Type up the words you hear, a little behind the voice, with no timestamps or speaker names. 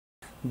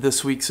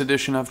This week's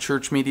edition of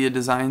Church Media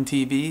Design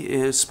TV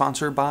is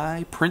sponsored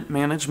by Print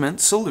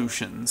Management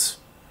Solutions.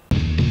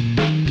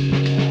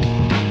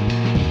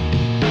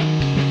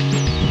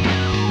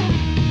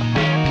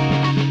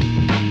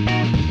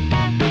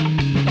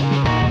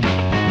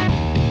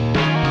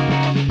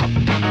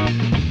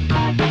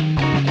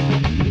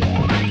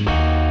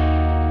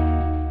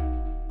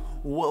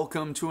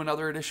 Welcome to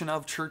another edition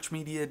of Church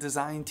Media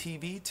Design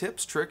TV,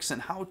 tips, tricks,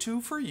 and how-to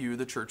for you,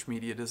 the church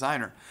media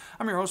designer.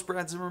 I'm your host,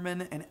 Brad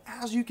Zimmerman, and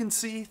as you can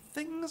see,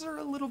 things are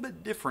a little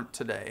bit different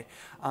today.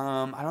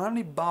 I don't have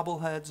any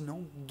bobbleheads,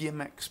 no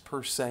gimmicks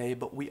per se,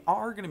 but we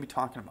are going to be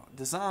talking about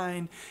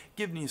design,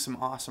 giving you some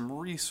awesome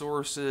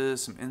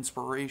resources, some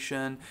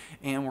inspiration,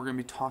 and we're going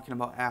to be talking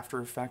about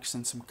After Effects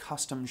and some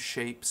custom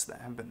shapes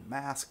that have been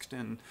masked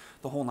and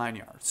the whole 9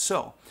 yards.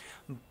 So,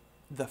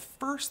 the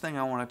first thing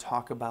I want to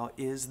talk about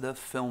is the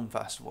film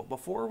festival.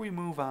 Before we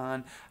move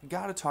on, I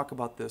got to talk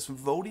about this.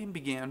 Voting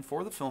began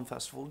for the film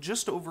festival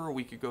just over a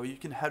week ago. You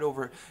can head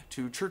over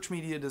to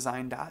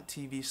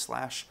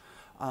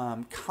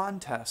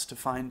ChurchMediaDesign.tv/contest to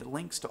find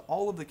links to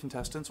all of the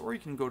contestants, or you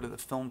can go to the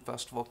film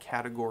festival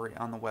category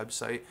on the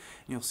website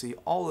and you'll see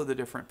all of the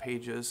different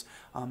pages.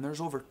 There's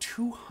over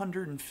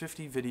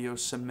 250 videos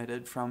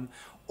submitted from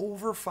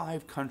over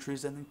 5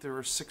 countries. I think there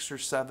were 6 or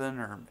 7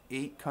 or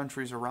 8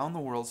 countries around the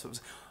world, so it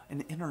was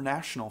an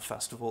international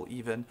festival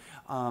even,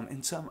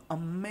 and some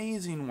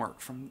amazing work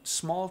from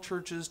small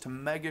churches to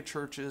mega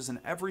churches and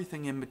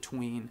everything in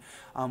between.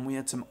 We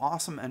had some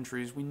awesome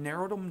entries. We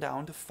narrowed them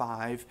down to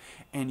 5,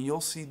 and you'll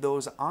see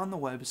those on the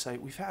website.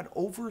 We've had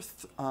over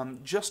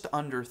just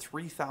under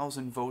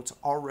 3,000 votes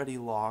already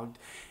logged,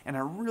 and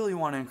I really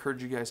want to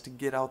encourage you guys to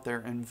get out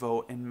there and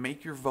vote and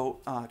make your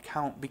vote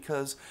count,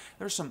 because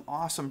there's some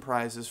awesome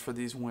prizes for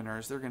these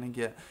winners. They're going to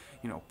get,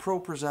 Pro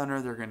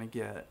Presenter, they're going to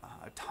get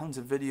tons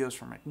of videos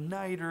from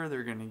Igniter,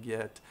 they're going to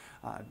get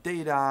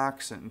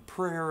Dadocs and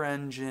Prayer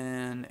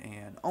Engine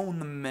and Own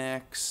the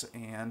Mix,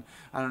 and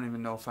I don't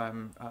even know if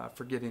I'm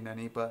forgetting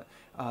any, but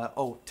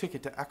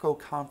Ticket to Echo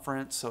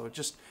Conference. So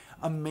just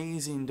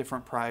amazing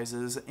different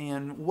prizes,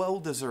 and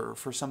well-deserved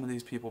for some of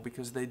these people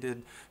because they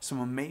did some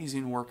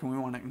amazing work, and we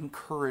want to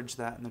encourage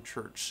that in the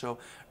church. So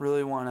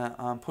really want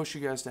to push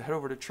you guys to head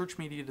over to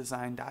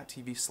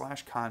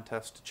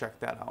ChurchMediaDesign.tv/contest to check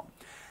that out.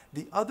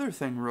 The other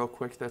thing real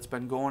quick that's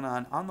been going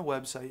on the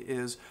website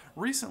is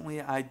recently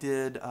I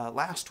did,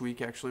 last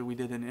week actually, we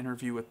did an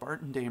interview with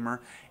Barton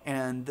Damer,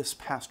 and this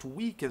past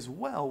week as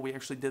well, we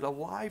actually did a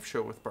live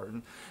show with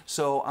Barton.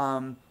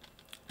 So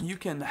you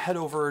can head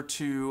over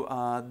to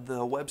the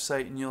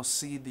website and you'll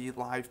see the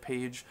live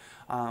page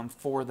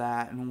for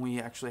that, and we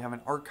actually have an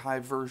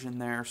archive version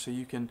there, so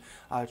you can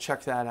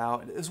check that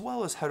out, as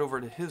well as head over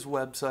to his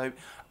website,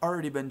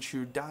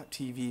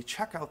 alreadybeenchewed.tv.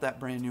 Check out that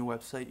brand new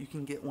website. You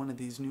can get one of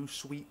these new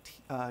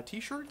sweet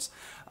t-shirts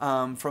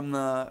from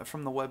the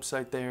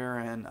website there,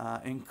 and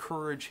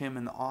encourage him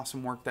in the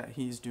awesome work that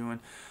he's doing.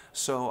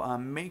 So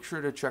make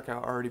sure to check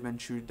out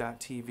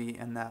alreadybeenchewed.tv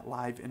and that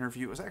live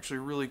interview. It was actually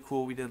really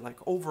cool. We did like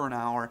over an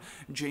hour.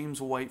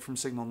 James White from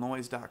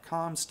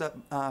signalnoise.com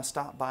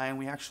stopped by, and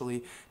we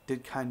actually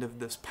did kind of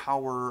this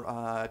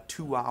power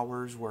 2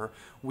 hours where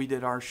we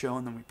did our show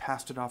and then we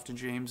passed it off to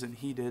James and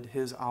he did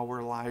his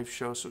hour live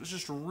show. So it was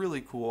just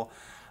really cool.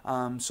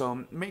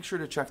 So make sure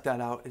to check that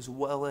out, as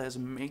well as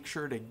make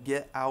sure to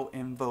get out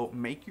and vote.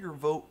 Make your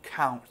vote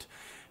count.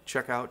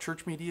 Check out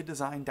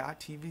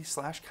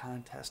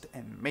ChurchMediaDesign.tv/contest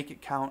and make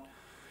it count.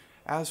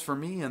 As for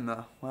me and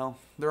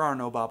there are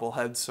no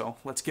bobbleheads, so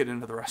let's get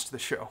into the rest of the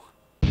show.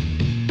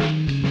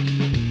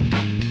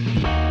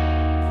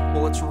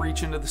 Well, let's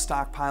reach into the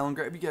stockpile and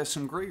grab you guys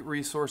some great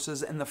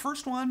resources. And the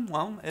first one,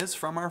 is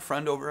from our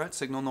friend over at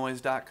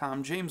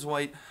signalnoise.com, James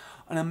White,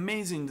 an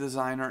amazing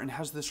designer, and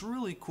has this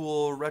really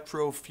cool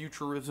retro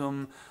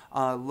futurism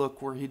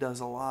look where he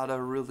does a lot of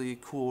really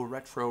cool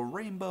retro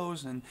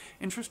rainbows and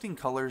interesting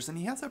colors. And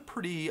he has a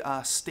pretty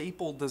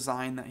staple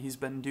design that he's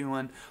been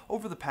doing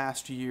over the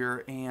past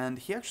year, and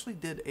he actually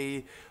did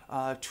a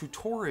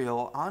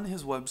tutorial on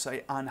his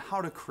website on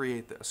how to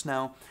create this.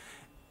 Now,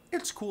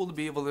 it's cool to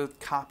be able to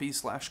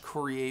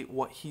copy/create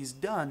what he's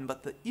done,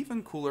 but the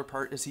even cooler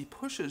part is he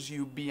pushes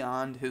you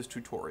beyond his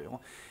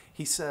tutorial.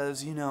 He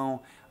says,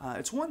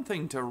 it's one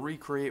thing to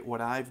recreate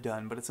what I've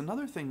done, but it's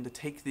another thing to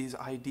take these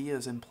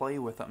ideas and play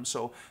with them.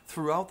 So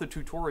throughout the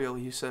tutorial,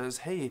 he says,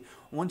 hey,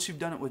 once you've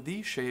done it with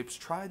these shapes,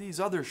 try these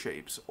other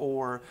shapes.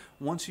 Or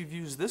once you've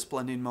used this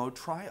blending mode,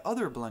 try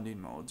other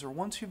blending modes. Or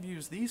once you've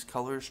used these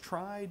colors,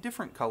 try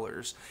different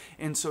colors.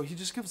 And so he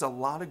just gives a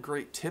lot of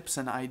great tips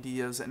and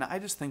ideas, and I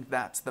just think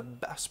that's the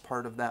best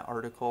part of that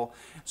article.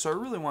 So I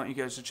really want you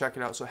guys to check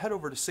it out. So head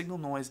over to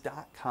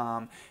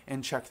signalnoise.com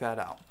and check that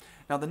out.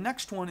 Now the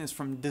next one is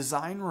from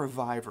Design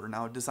Reviver.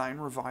 Now Design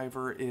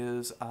Reviver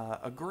is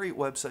a great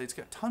website. It's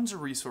got tons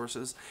of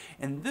resources,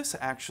 and this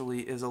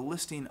actually is a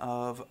listing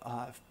of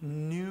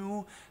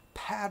new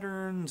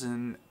patterns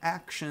and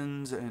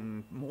actions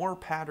and more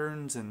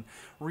patterns and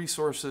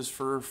resources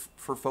for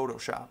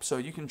Photoshop. So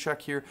you can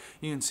check here,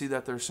 you can see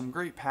that there's some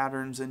great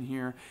patterns in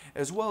here,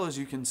 as well as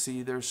you can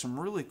see there's some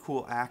really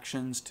cool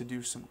actions to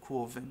do some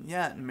cool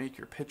vignette and make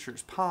your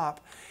pictures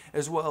pop,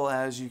 as well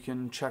as you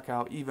can check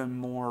out even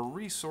more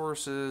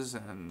resources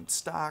and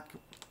stock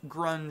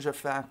grunge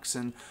effects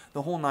and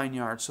the whole 9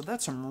 yards. So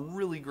that's some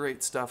really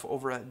great stuff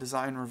over at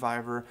Design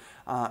Reviver.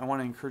 I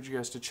want to encourage you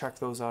guys to check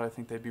those out. I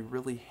think they'd be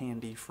really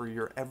handy for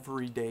your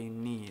everyday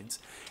needs.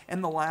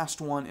 And the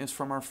last one is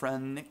from our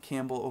friend Nick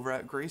Campbell over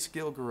at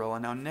Grayscale Gorilla.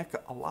 Now Nick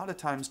a lot of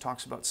times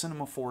talks about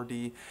Cinema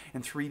 4D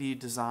and 3D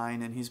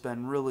design, and he's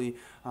been really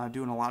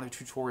doing a lot of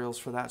tutorials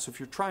for that. So if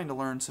you're trying to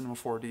learn Cinema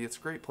 4D, it's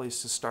a great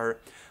place to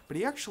start. But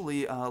he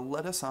actually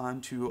led us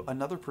on to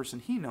another person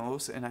he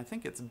knows, and I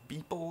think it's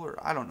Beeple, or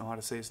I don't know how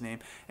to say his name.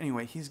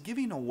 Anyway, he's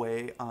giving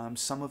away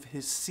some of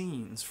his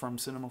scenes from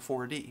Cinema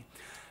 4D.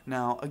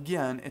 Now,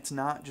 again, it's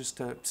not just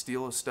to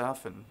steal his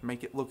stuff and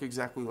make it look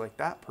exactly like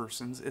that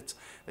person's. It's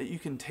that you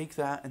can take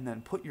that and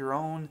then put your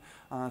own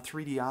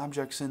 3D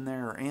objects in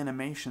there or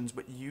animations,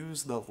 but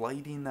use the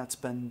lighting that's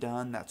been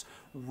done that's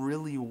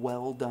really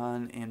well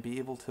done and be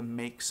able to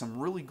make some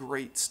really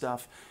great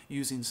stuff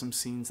using some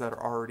scenes that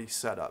are already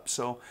set up.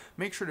 So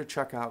make sure to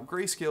check out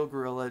Grayscale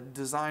Gorilla,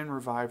 Design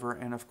Reviver,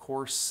 and of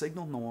course,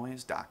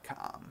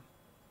 signalnoise.com.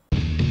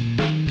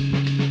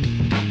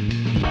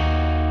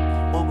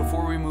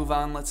 Before we move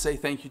on, let's say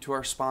thank you to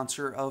our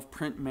sponsor of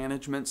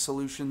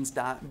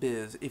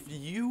printmanagementsolutions.biz. If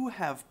you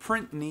have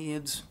print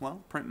needs,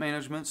 well, Print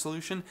Management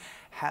Solution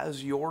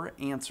has your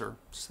answer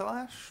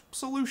 /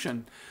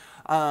 solution.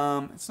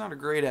 It's not a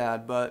great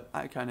ad, but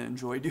I kind of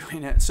enjoy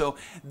doing it. So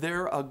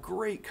they're a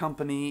great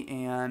company,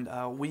 and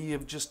we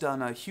have just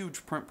done a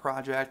huge print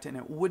project,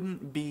 and we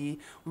wouldn't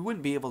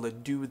be able to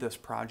do this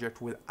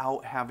project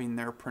without having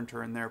their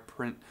printer and their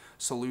print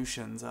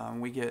solutions.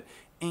 We get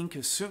ink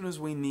as soon as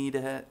we need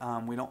it.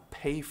 We don't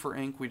pay for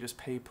ink, we just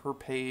pay per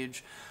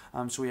page.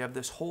 So we have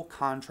this whole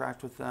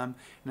contract with them,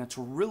 and it's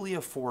really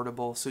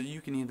affordable. So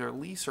you can either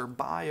lease or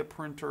buy a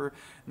printer,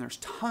 and there's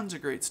tons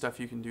of great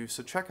stuff you can do.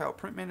 So check out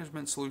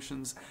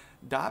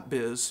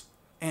printmanagementsolutions.biz.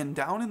 And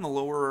down in the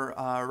lower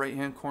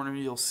right-hand corner,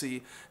 you'll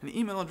see an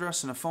email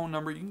address and a phone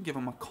number. You can give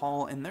them a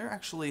call, and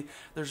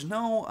there's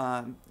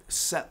no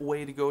set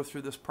way to go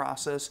through this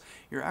process.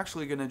 You're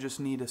actually going to just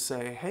need to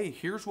say, hey,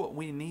 here's what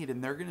we need,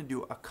 and they're going to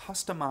do a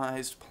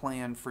customized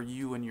plan for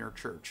you and your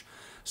church.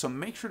 So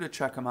make sure to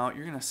check them out.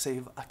 You're going to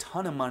save a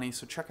ton of money,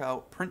 so check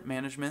out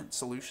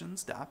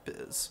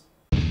printmanagementsolutions.biz.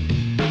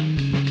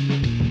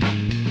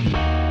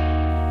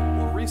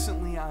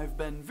 Recently, I've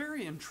been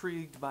very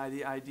intrigued by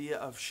the idea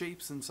of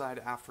shapes inside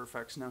After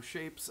Effects. Now,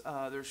 shapes,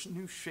 there's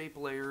new shape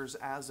layers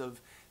as of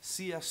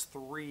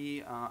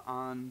CS3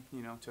 on,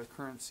 to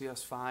current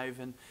CS5,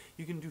 and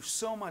you can do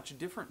so much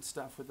different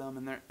stuff with them,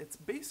 and it's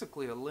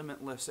basically a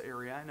limitless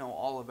area. I know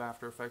all of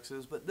After Effects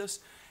is, but this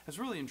has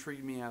really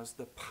intrigued me as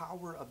the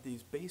power of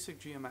these basic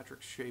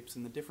geometric shapes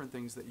and the different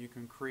things that you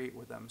can create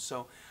with them.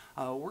 So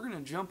we're going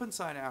to jump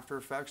inside After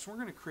Effects. We're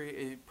going to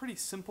create a pretty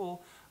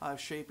simple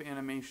shape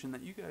animation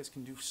that you guys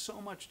can do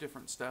so much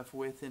different stuff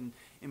with and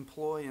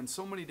employ in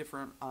so many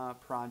different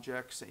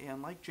projects.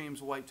 And like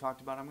James White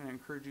talked about, I'm going to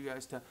encourage you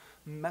guys to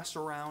mess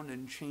around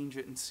and change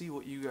it and see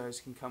what you guys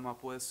can come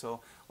up with.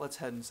 So let's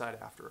head inside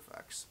After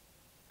Effects.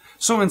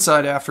 So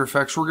inside After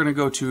Effects, we're going to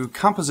go to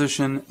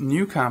Composition,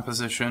 New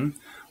Composition.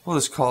 We'll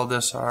just call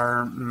this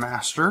our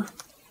master.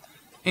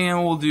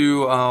 And we'll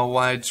do a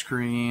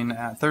widescreen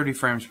at 30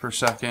 frames per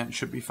second.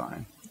 Should be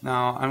fine.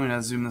 Now I'm going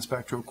to zoom this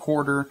back to a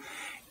quarter.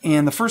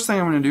 And the first thing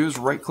I'm going to do is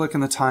right click in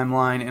the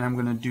timeline, and I'm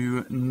going to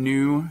do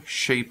New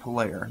Shape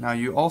Layer. Now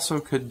you also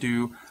could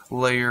do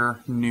Layer,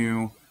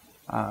 New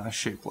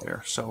Shape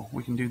Layer. So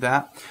we can do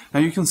that.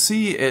 Now you can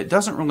see it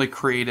doesn't really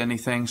create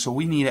anything, so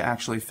we need to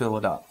actually fill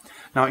it up.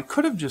 Now I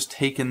could have just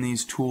taken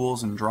these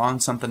tools and drawn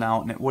something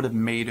out and it would have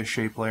made a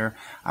shape layer.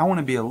 I want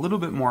to be a little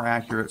bit more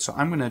accurate, so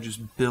I'm going to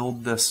just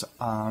build this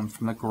from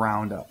the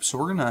ground up. So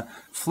we're going to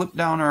flip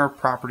down our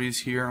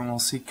properties here, and we'll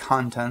see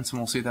contents, and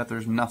we'll see that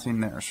there's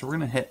nothing there. So we're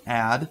going to hit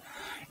add,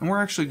 and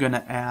we're actually going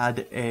to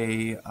add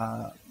a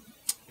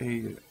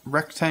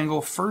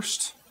rectangle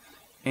first,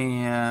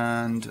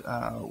 and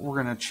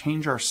we're going to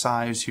change our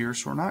size here.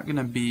 So we're not going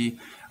to be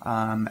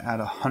at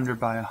 100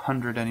 by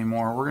 100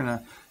 anymore. We're going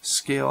to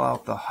scale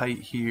out the height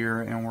here,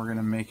 and we're going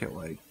to make it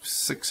like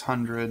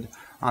 600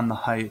 on the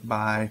height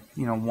by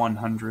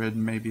 100,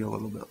 maybe a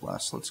little bit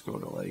less. Let's go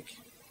to like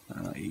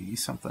 80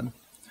 something.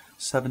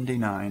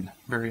 79,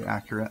 very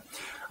accurate.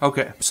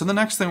 Okay, so the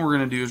next thing we're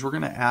going to do is we're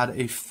going to add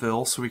a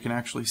fill so we can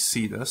actually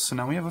see this. So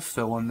now we have a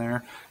fill in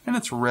there, and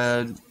it's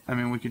red. I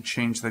mean, we could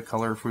change the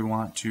color if we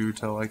want to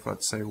like,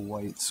 let's say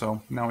white.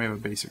 So now we have a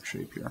basic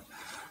shape here.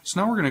 So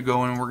now we're going to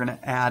go in and we're going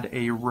to add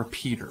a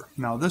repeater.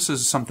 Now this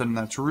is something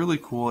that's really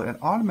cool. It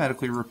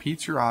automatically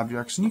repeats your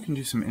objects, and you can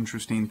do some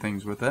interesting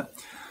things with it.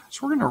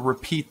 So we're going to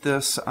repeat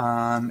this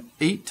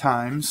 8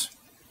 times,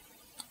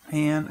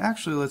 and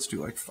actually let's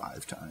do like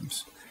 5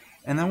 times.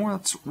 And then we're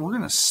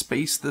going to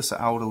space this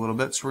out a little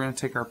bit. So we're going to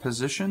take our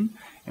position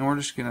and we're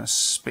just going to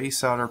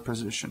space out our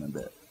position a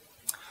bit.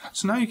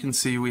 So now you can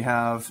see we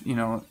have,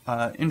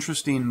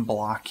 interesting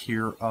block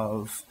here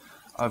of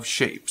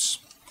shapes.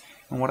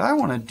 And what I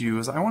want to do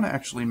is I want to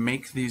actually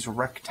make these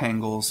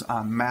rectangles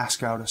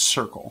mask out a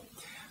circle.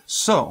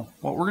 So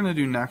what we're going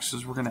to do next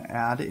is we're going to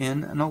add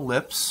in an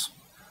ellipse.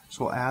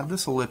 So we'll add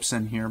this ellipse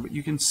in here, but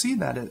you can see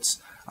that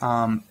it's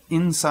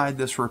inside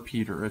this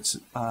repeater.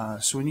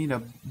 So we need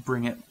to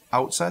bring it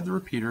outside the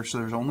repeater, so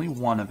there's only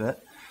one of it.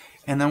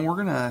 And then we're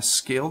going to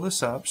scale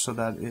this up so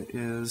that it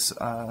is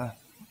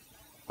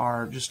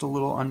just a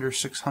little under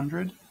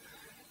 600.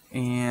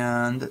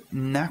 And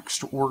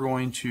next we're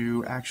going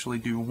to actually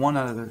do one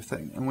other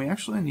thing, and we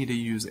actually need to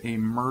use a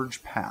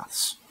merge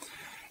paths.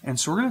 And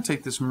so we're going to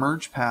take this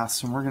merge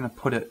paths and we're going to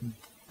put it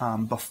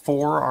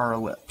before our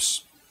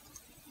ellipse.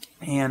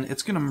 And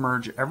it's going to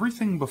merge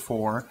everything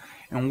before,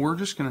 and we're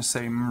just going to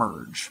say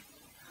merge.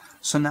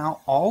 So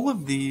now all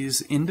of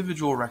these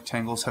individual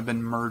rectangles have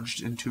been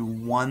merged into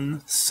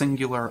one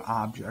singular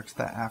object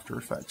that After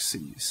Effects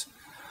sees.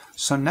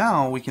 So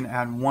now we can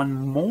add one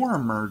more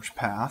merge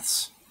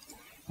paths.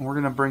 And we're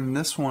going to bring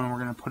this one, we're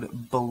going to put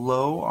it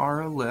below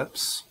our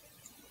ellipse,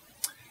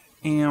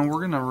 and we're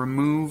going to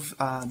remove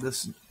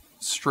this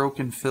stroke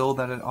and fill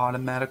that it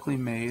automatically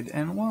made,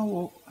 and well,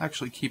 we'll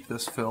actually keep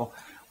this fill.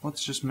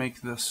 Let's just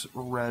make this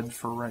red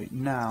for right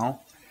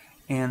now.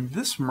 And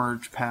this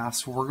merge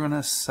paths we're going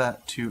to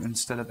set to,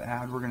 instead of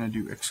add, we're going to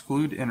do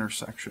exclude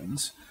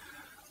intersections.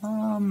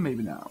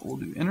 Maybe not, we'll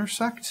do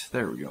intersect.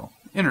 There we go,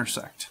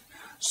 intersect.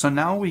 So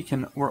now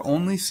we're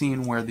only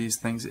seeing where these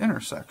things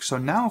intersect. So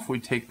now if we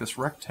take this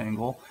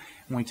rectangle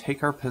and we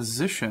take our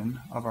position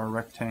of our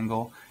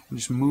rectangle and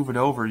just move it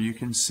over, you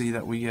can see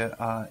that we get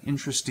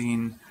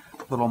interesting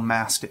little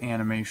masked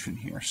animation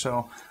here.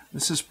 So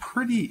this is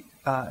pretty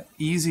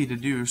easy to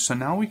do. So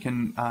now we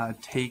can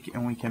take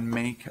and we can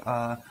make,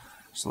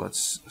 so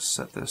let's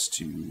set this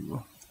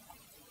to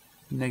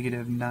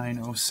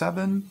 -907.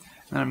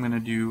 And I'm going to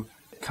do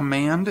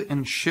Command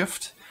and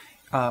Shift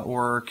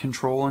or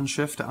Control and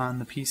Shift on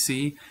the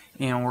PC,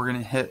 and we're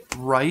going to hit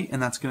right,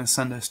 and that's going to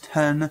send us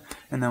 10,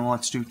 and then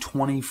let's do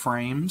 20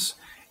 frames,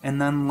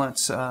 and then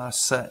let's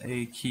set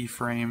a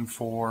keyframe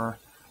for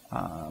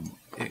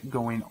it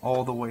going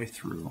all the way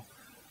through.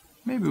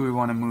 Maybe we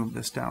want to move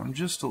this down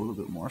just a little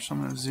bit more, so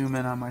I'm going to zoom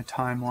in on my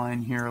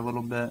timeline here a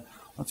little bit.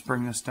 Let's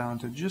bring this down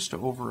to just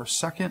over a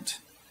second,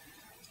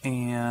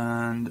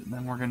 and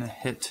then we're going to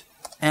hit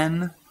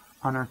N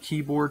on our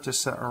keyboard to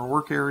set our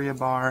work area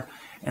bar,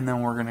 and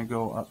then we're going to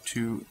go up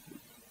to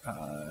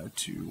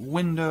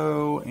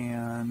window,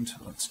 and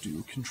let's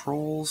do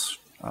controls,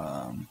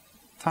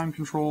 time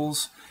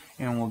controls,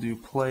 and we'll do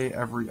play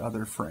every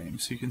other frame.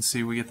 So you can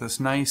see we get this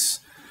nice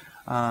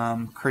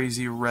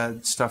crazy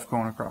red stuff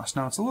going across.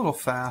 Now it's a little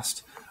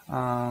fast.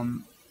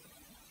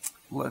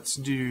 Let's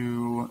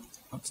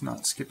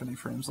not skip any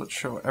frames. Let's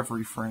show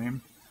every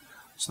frame.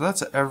 So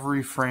that's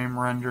every frame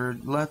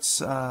rendered.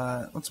 Let's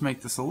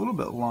make this a little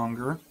bit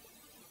longer.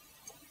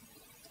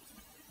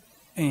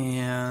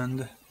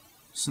 And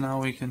so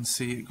now we can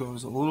see it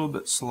goes a little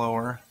bit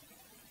slower.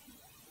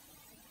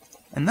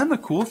 And then the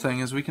cool thing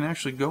is we can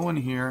actually go in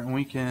here and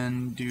we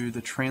can do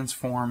the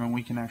transform, and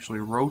we can actually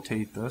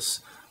rotate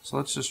this. So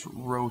let's just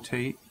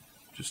rotate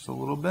just a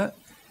little bit.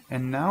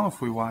 And now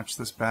if we watch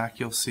this back,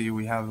 you'll see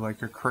we have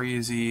like a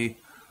crazy,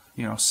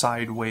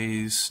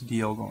 sideways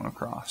deal going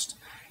across.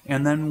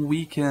 And then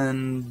we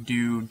can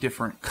do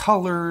different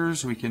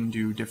colors, we can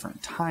do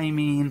different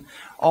timing,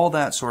 all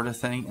that sort of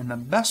thing. And the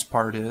best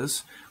part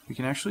is we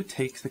can actually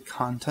take the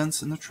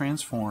contents in the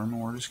transform,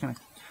 and we're just going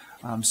to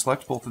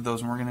select both of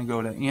those, and we're going to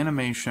go to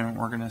animation, and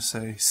we're going to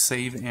say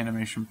save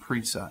animation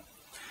preset.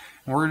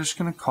 And we're just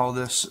going to call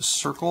this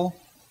circle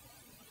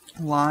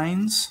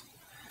lines,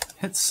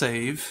 hit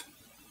save,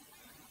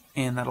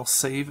 and that'll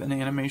save an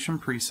animation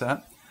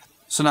preset.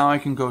 So now I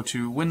can go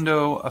to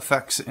Window,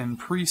 Effects, and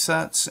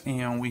Presets,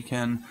 and we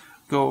can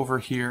go over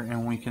here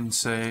and we can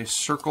say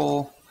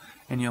Circle,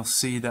 and you'll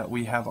see that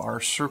we have our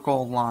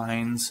circle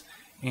lines,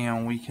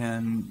 and we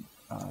can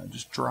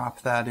just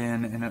drop that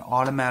in, and it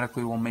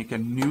automatically will make a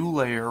new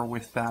layer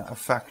with that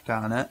effect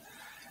on it,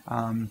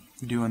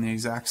 doing the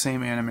exact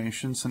same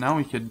animation. So now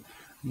we could,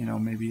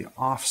 maybe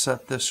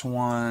offset this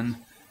one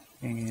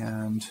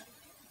and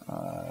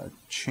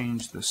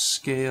change the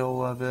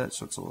scale of it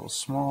so it's a little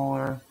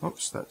smaller.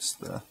 Oops, that's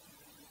the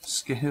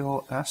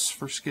scale, S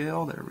for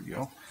scale, there we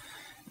go.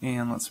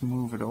 And let's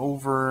move it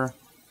over,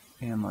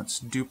 and let's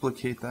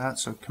duplicate that,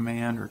 so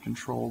Command or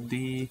Control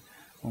D,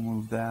 we'll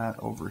move that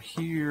over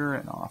here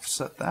and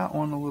offset that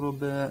one a little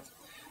bit,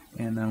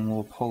 and then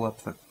we'll pull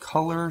up the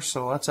color.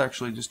 So let's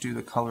actually just do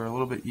the color a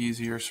little bit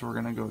easier. So we're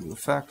going to go to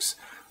Effects,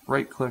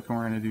 right click, and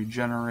we're going to do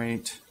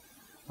Generate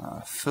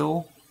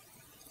Fill.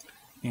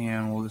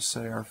 And we'll just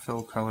say our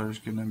fill color is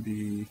going to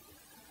be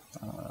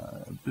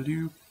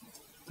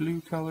blue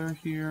color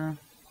here.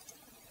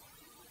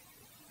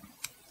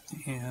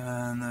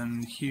 And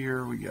then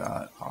here we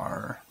got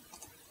our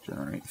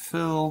generate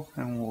fill,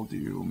 and we'll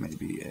do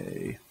maybe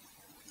a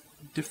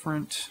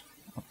different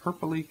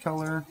purpley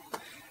color.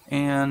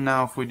 And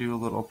now if we do a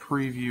little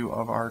preview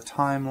of our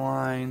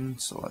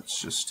timeline, so let's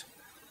just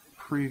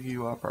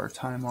preview up our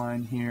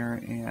timeline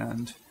here,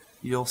 and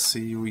you'll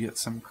see we get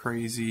some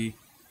crazy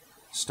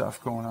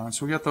stuff going on.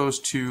 So we got those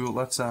two.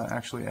 Let's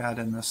actually add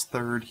in this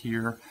third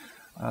here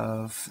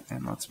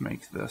and let's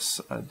make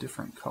this a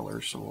different color.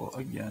 So we'll,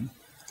 again,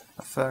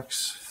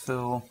 effects,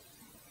 fill,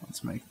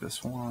 let's make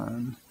this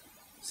one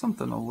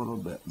something a little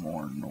bit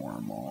more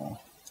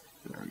normal.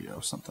 There we go,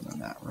 something in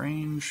that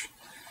range.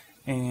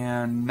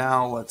 And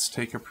now let's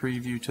take a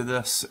preview to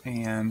this,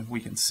 and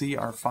we can see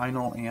our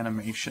final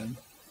animation.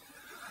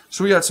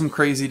 So we got some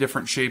crazy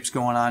different shapes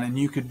going on, and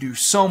you could do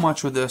so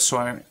much with this, so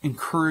I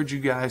encourage you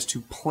guys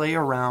to play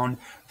around,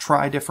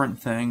 try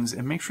different things,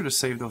 and make sure to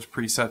save those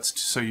presets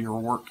so your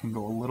work can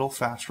go a little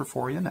faster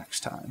for you next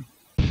time.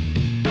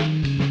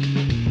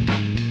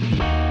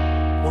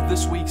 Well,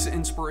 this week's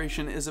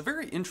inspiration is a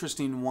very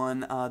interesting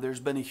one. There's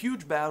been a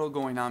huge battle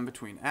going on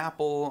between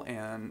Apple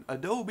and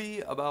Adobe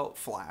about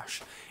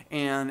Flash.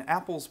 And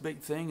Apple's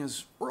big thing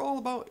is we're all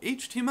about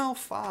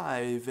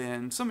HTML5,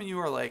 and some of you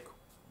are like,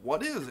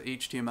 what is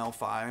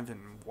HTML5 and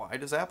why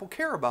does Apple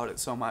care about it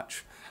so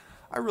much?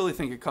 I really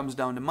think it comes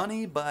down to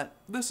money, but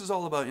this is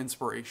all about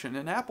inspiration,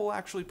 and Apple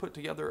actually put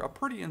together a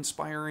pretty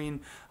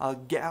inspiring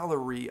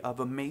gallery of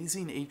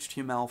amazing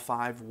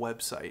HTML5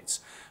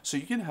 websites. So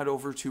you can head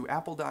over to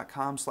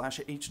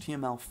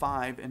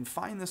apple.com/HTML5 and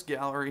find this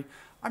gallery.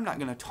 I'm not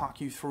going to talk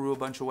you through a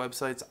bunch of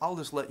websites. I'll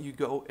just let you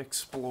go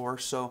explore.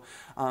 So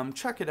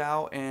check it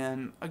out,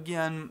 and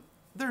again,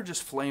 they're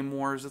just flame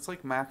wars. It's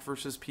like Mac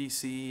versus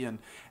PC and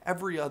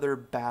every other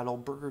battle,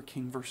 Burger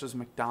King versus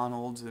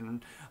McDonald's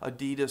and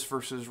Adidas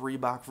versus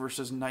Reebok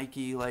versus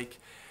Nike. Like,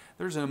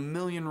 there's a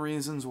million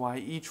reasons why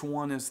each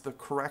one is the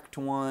correct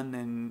one,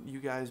 and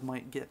you guys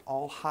might get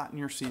all hot in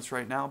your seats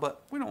right now,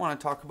 but we don't want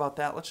to talk about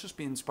that. Let's just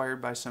be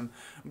inspired by some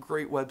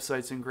great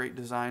websites and great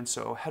design.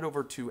 So head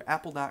over to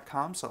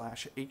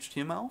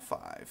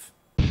apple.com/HTML5.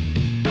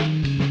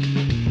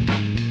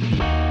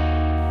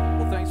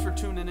 Thanks for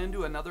tuning in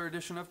to another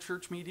edition of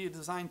Church Media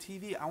Design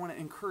TV. I want to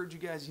encourage you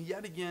guys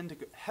yet again to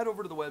head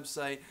over to the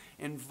website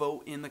and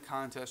vote in the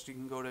contest. You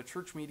can go to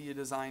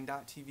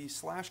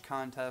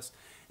ChurchMediaDesign.tv/contest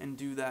and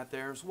do that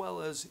there, as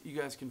well as you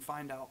guys can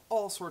find out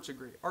all sorts of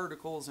great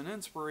articles and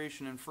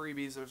inspiration and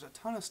freebies. There's a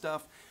ton of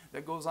stuff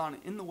that goes on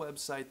in the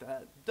website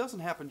that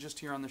doesn't happen just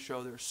here on the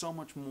show. There's so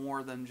much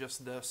more than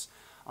just this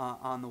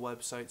on the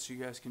website, so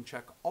you guys can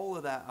check all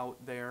of that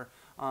out there.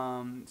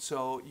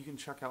 So you can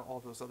check out all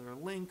those other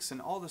links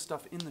and all the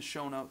stuff in the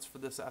show notes for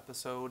this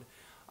episode.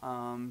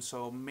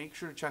 So make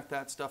sure to check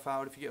that stuff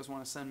out. If you guys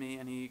want to send me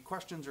any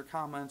questions or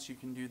comments, you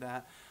can do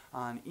that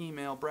on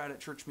email,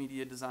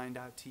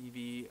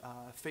 brad@ChurchMediaDesign.tv,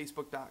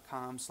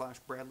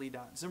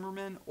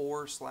 facebook.com/bradley.zimmerman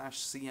or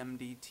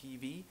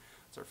 /CMDTV.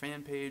 It's our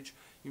fan page.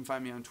 You can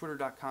find me on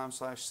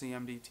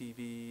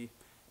twitter.com/CMDTV,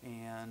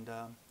 and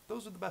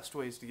those are the best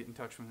ways to get in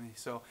touch with me.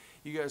 So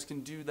you guys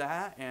can do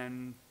that,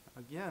 and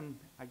again,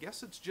 I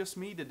guess it's just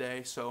me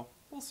today, so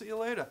we'll see you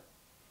later.